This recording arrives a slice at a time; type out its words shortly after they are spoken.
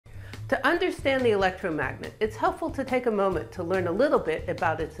To understand the electromagnet, it's helpful to take a moment to learn a little bit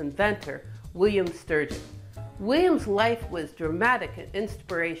about its inventor, William Sturgeon. William's life was dramatic and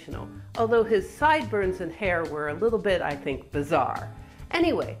inspirational, although his sideburns and hair were a little bit, I think, bizarre.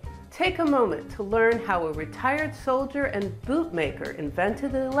 Anyway, take a moment to learn how a retired soldier and bootmaker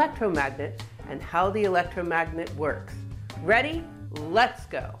invented the electromagnet and how the electromagnet works. Ready? Let's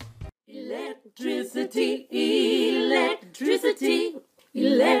go! Electricity, electricity,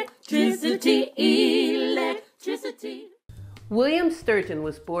 electricity, electricity. William Sturgeon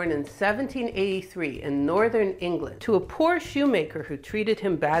was born in 1783 in northern England to a poor shoemaker who treated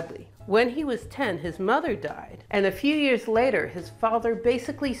him badly. When he was 10, his mother died, and a few years later, his father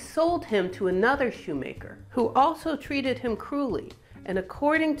basically sold him to another shoemaker who also treated him cruelly, and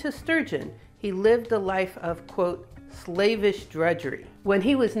according to Sturgeon, he lived a life of, quote, slavish drudgery. When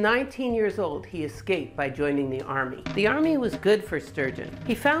he was 19 years old, he escaped by joining the army. The army was good for Sturgeon.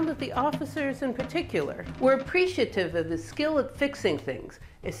 He found that the officers in particular were appreciative of his skill at fixing things,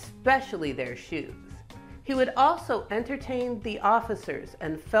 especially their shoes. He would also entertain the officers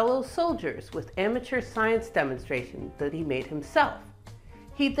and fellow soldiers with amateur science demonstrations that he made himself.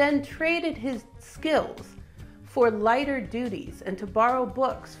 He then traded his skills for lighter duties and to borrow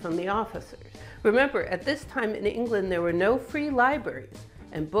books from the officers. Remember, at this time in England there were no free libraries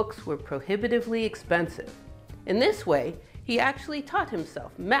and books were prohibitively expensive. In this way, he actually taught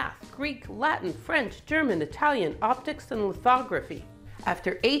himself math, Greek, Latin, French, German, Italian, optics, and lithography.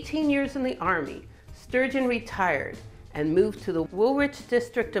 After 18 years in the army, Sturgeon retired and moved to the Woolwich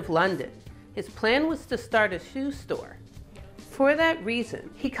district of London. His plan was to start a shoe store. For that reason,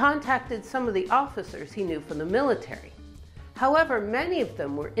 he contacted some of the officers he knew from the military. However, many of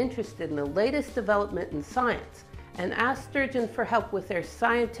them were interested in the latest development in science and asked Sturgeon for help with their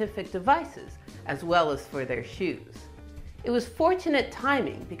scientific devices as well as for their shoes. It was fortunate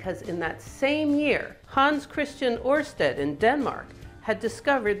timing because in that same year, Hans Christian Ørsted in Denmark had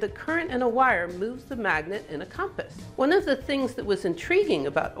discovered that current in a wire moves the magnet in a compass. One of the things that was intriguing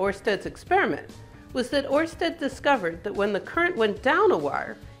about Ørsted's experiment was that Ørsted discovered that when the current went down a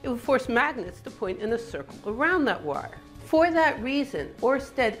wire, it would force magnets to point in a circle around that wire. For that reason,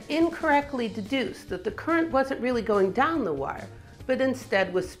 Ørsted incorrectly deduced that the current wasn't really going down the wire, but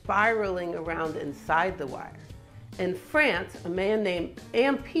instead was spiraling around inside the wire. In France, a man named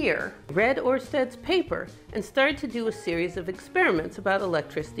Ampere read Ørsted's paper and started to do a series of experiments about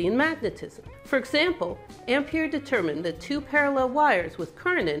electricity and magnetism. For example, Ampere determined that two parallel wires with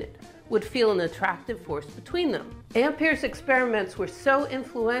current in it would feel an attractive force between them. Ampere's experiments were so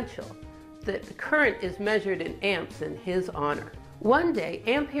influential that the current is measured in amps in his honor. One day,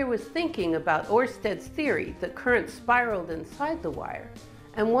 Ampere was thinking about Ørsted's theory that current spiraled inside the wire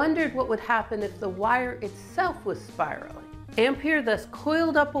and wondered what would happen if the wire itself was spiraling. Ampere thus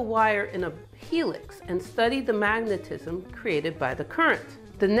coiled up a wire in a helix and studied the magnetism created by the current.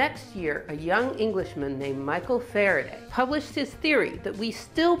 The next year, a young Englishman named Michael Faraday published his theory that we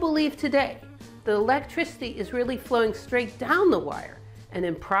still believe today, that electricity is really flowing straight down the wire, and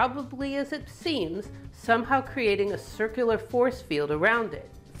improbably as it seems, somehow creating a circular force field around it.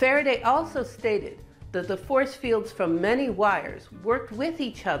 Faraday also stated that the force fields from many wires worked with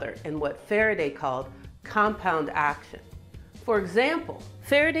each other in what Faraday called compound action. For example,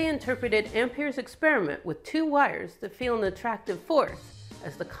 Faraday interpreted Ampere's experiment with two wires that feel an attractive force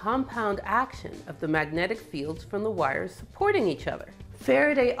as the compound action of the magnetic fields from the wires supporting each other.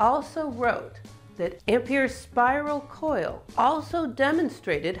 Faraday also wrote that Ampere's spiral coil also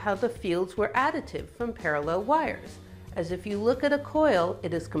demonstrated how the fields were additive from parallel wires, as if you look at a coil,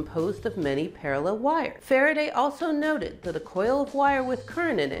 it is composed of many parallel wires. Faraday also noted that a coil of wire with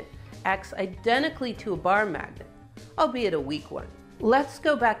current in it acts identically to a bar magnet, albeit a weak one. Let's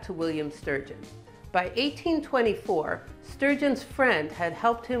go back to William Sturgeon. By 1824, Sturgeon's friend had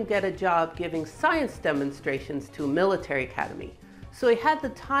helped him get a job giving science demonstrations to a military academy, so he had the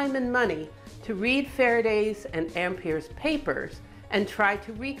time and money to read Faraday's and Ampere's papers and try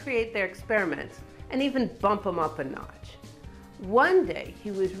to recreate their experiments and even bump them up a notch. One day,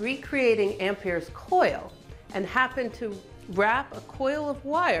 he was recreating Ampere's coil and happened to wrap a coil of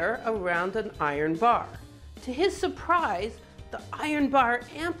wire around an iron bar. To his surprise, the iron bar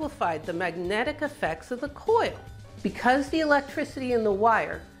amplified the magnetic effects of the coil. Because the electricity in the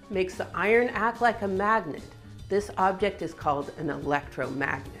wire makes the iron act like a magnet, this object is called an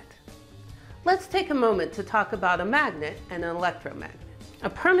electromagnet. Let's take a moment to talk about a magnet and an electromagnet. A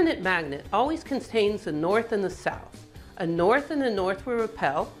permanent magnet always contains a north and a south. A north and a north will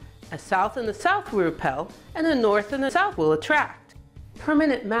repel, a south and a south will repel, and a north and a south will attract.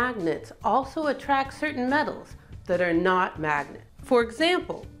 Permanent magnets also attract certain metals that are not magnets. For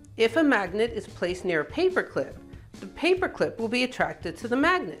example, If a magnet is placed near a paperclip, the paperclip will be attracted to the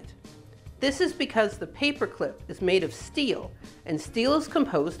magnet. This is because the paperclip is made of steel, and steel is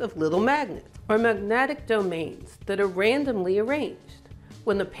composed of little magnets, or magnetic domains, that are randomly arranged.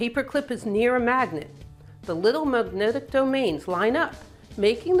 When the paperclip is near a magnet, the little magnetic domains line up,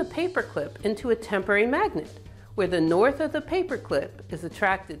 making the paperclip into a temporary magnet, where the north of the paperclip is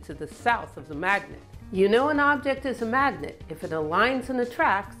attracted to the south of the magnet. You know an object is a magnet if it aligns and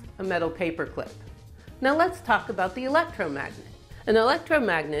attracts a metal paperclip. Now let's talk about the electromagnet. An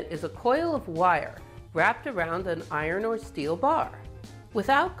electromagnet is a coil of wire wrapped around an iron or steel bar.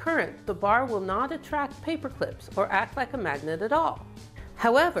 Without current, the bar will not attract paperclips or act like a magnet at all.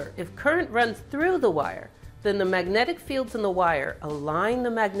 However, if current runs through the wire, then the magnetic fields in the wire align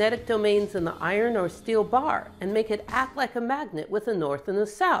the magnetic domains in the iron or steel bar and make it act like a magnet with a north and a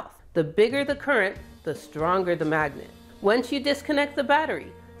south. The bigger the current, the stronger the magnet. Once you disconnect the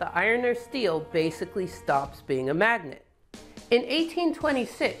battery, the iron or steel basically stops being a magnet. In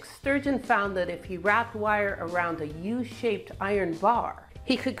 1826, Sturgeon found that if he wrapped wire around a U-shaped iron bar,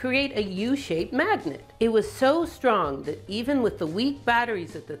 he could create a U-shaped magnet. It was so strong that even with the weak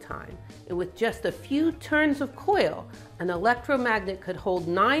batteries at the time, and with just a few turns of coil, an electromagnet could hold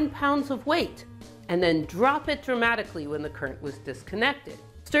 9 pounds of weight and then drop it dramatically when the current was disconnected.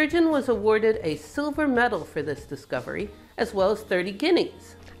 Sturgeon was awarded a silver medal for this discovery, as well as 30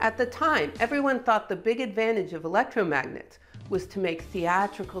 guineas. At the time, everyone thought the big advantage of electromagnets was to make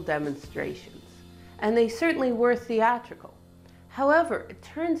theatrical demonstrations, and they certainly were theatrical. However, it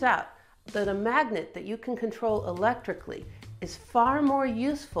turns out that a magnet that you can control electrically is far more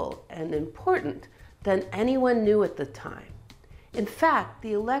useful and important than anyone knew at the time. In fact,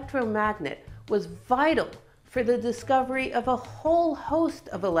 the electromagnet was vital for the discovery of a whole host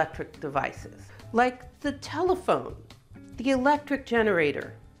of electric devices, like the telephone, the electric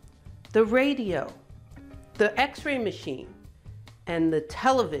generator, the radio, the X-ray machine, and the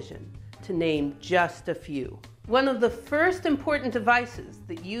television, to name just a few. One of the first important devices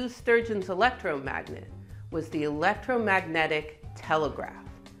that used Sturgeon's electromagnet was the electromagnetic telegraph.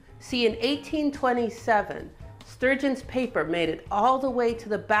 See, in 1827, Sturgeon's paper made it all the way to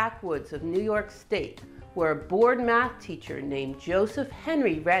the backwoods of New York State, where a bored math teacher named Joseph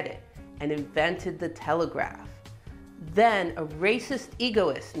Henry read it and invented the telegraph. Then a racist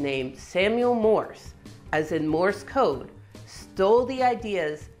egoist named Samuel Morse, as in Morse code, stole the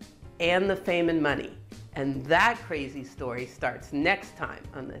ideas and the fame and money. And that crazy story starts next time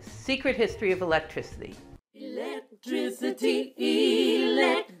on The Secret History of Electricity. Electricity,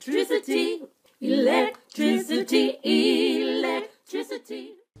 electricity, electricity,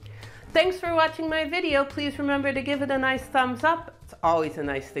 electricity. Thanks for watching my video. Please remember to give it a nice thumbs up. It's always a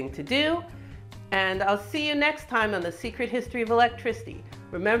nice thing to do. And I'll see you next time on The Secret History of Electricity.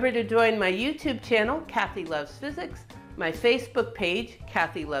 Remember to join my YouTube channel, Kathy Loves Physics, my Facebook page,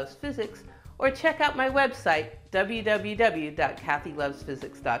 Kathy Loves Physics, or check out my website,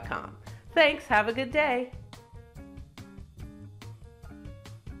 www.kathylovesphysics.com. Thanks, have a good day.